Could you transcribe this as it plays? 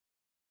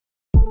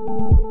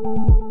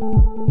Hi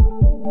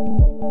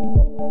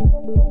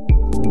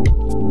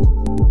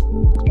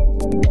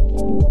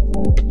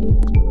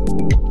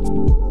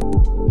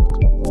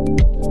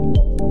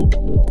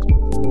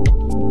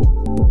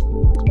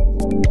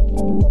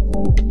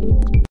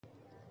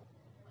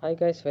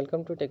guys,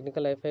 welcome to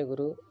Technical Wi-Fi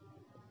Guru.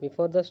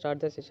 Before the start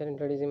the session,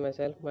 introducing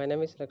myself. My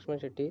name is Lakshman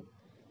Shetty.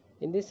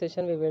 In this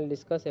session, we will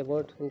discuss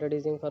about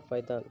introducing for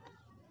Python.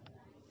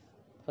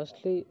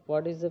 Firstly,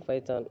 what is the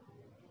Python?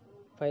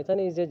 Python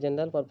is a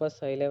general-purpose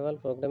high-level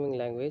programming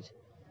language.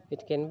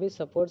 It can be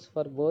supports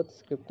for both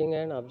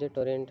scripting and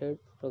object-oriented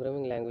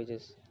programming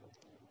languages,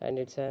 and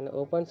it's an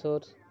open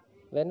source.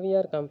 When we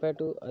are compared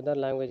to other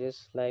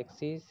languages like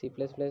C, C++,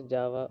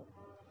 Java,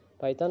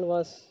 Python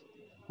was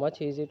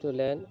much easy to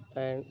learn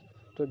and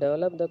to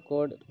develop the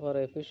code for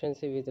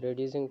efficiency with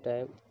reducing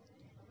time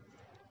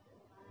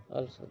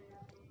also.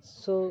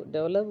 So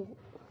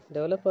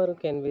developer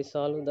can be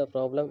solve the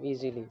problem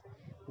easily.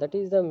 That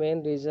is the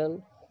main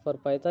reason for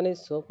Python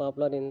is so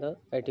popular in the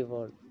IT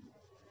world.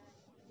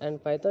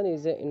 And Python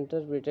is an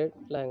interpreted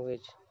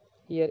language.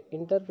 Here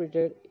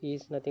interpreted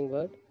is nothing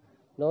but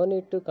no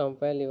need to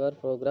compile your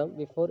program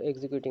before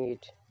executing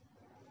it.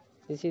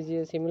 This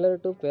is similar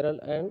to Perl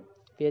and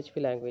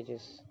PHP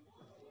languages.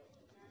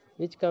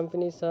 Which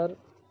companies are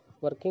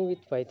working with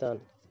Python?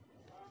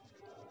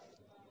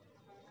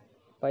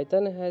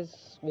 Python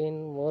has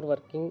been more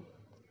working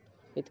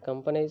with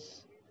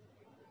companies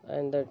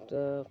and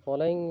that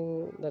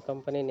following the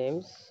company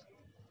names: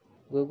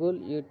 Google,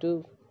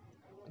 YouTube,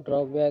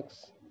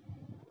 Dropbox,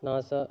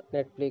 NASA,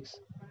 Netflix,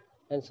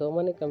 and so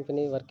many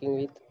companies working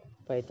with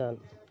Python.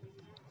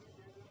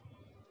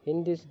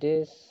 In these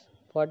days,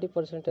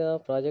 40%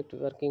 of project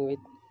working with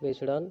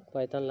based on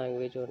Python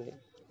language only.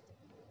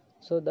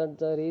 So that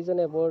the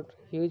reason about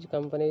huge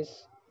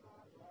companies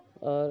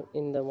are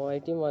in the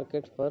IT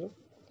market for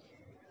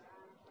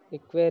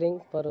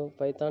acquiring for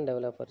Python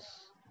developers.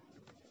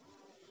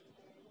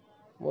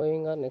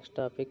 Moving on next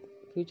topic,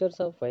 features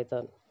of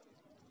Python.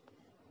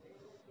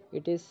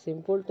 It is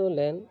simple to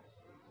learn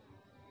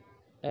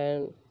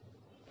and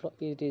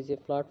it is a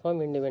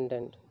platform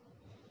independent.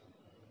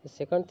 The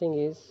second thing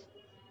is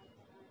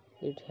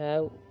it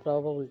have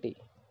probability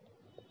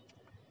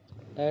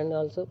and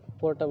also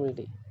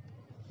portability.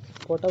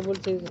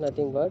 Portability is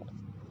nothing but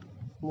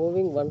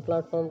moving one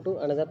platform to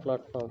another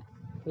platform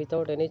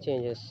without any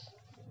changes.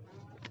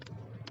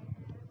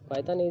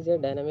 Python is a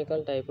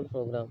dynamical typed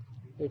program.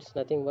 It's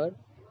nothing but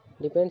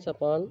depends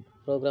upon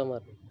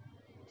programmer.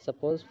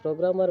 Suppose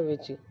programmer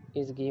which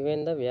is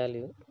given the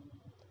value,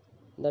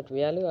 that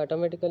value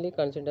automatically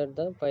consider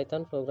the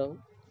Python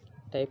program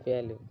type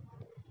value.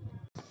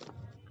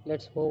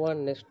 Let's move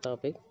on next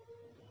topic,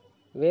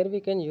 where we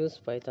can use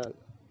Python.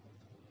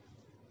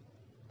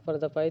 For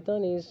the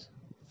Python is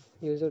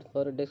used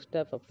for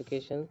desktop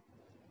application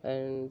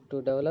and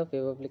to develop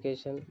web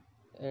application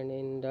and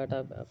in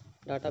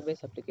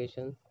database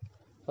application,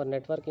 for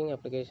networking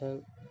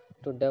application,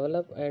 to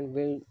develop and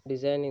build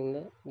design in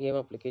the game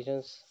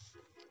applications,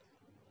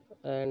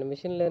 and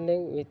machine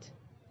learning with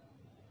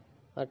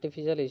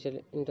artificial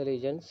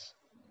intelligence.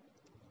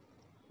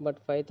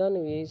 But Python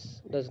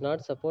is does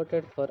not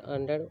supported for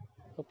Android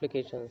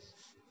applications.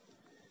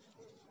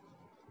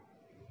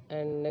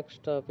 And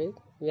next topic,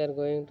 we are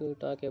going to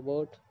talk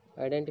about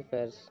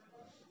identifiers.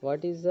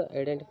 What is the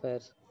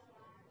identifiers?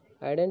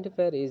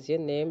 Identifier is a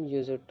name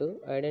used to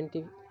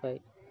identify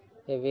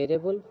a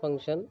variable,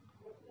 function,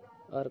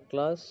 or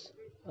class,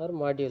 or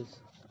modules,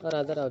 or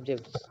other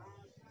objects.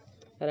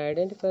 An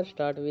identifier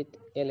start with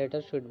a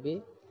letter should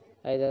be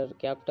either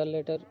capital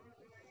letter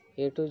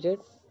A to Z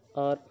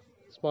or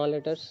small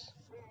letters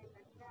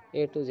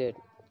A to Z,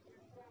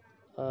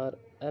 or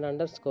an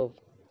underscore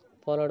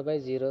followed by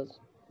zeros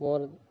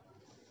more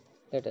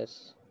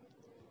letters.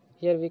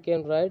 Here we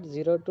can write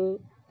 0 to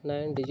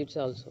 9 digits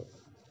also.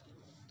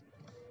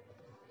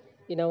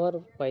 In our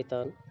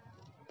Python,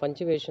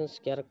 punctuations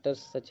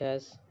characters such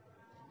as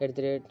at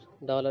the rate,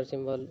 dollar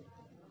symbol,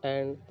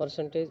 and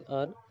percentage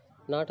are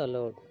not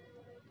allowed.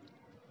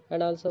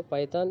 And also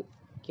Python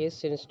case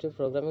sensitive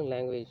programming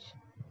language.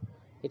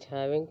 It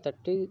having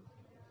 30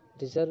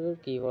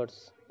 reserved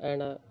keywords.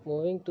 And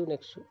moving to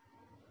next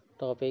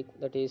topic,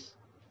 that is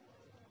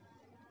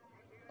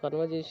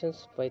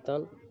conversations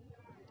Python.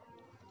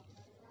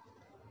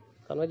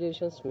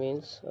 Conversations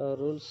means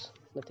rules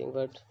nothing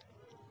but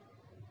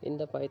in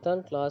the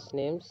Python class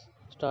names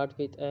start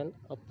with an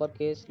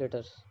uppercase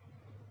letters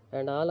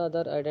and all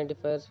other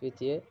identifiers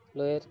with a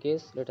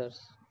lowercase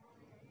letters.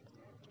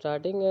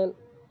 Starting an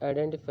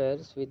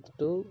identifiers with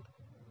two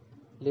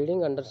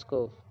leading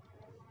underscore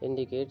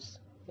indicates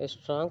a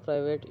strong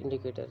private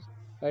indicator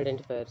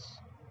identifiers.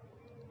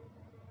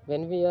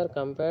 When we are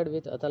compared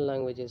with other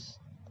languages,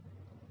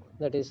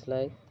 that is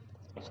like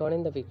shown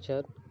in the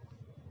picture,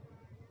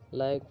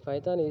 like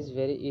Python is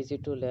very easy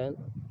to learn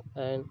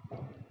and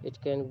it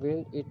can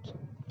build it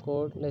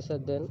code lesser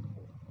than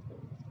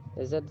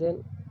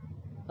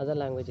other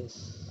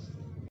languages.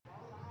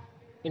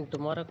 In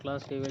tomorrow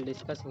class we will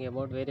discussing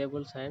about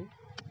variables and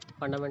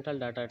fundamental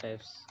data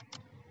types.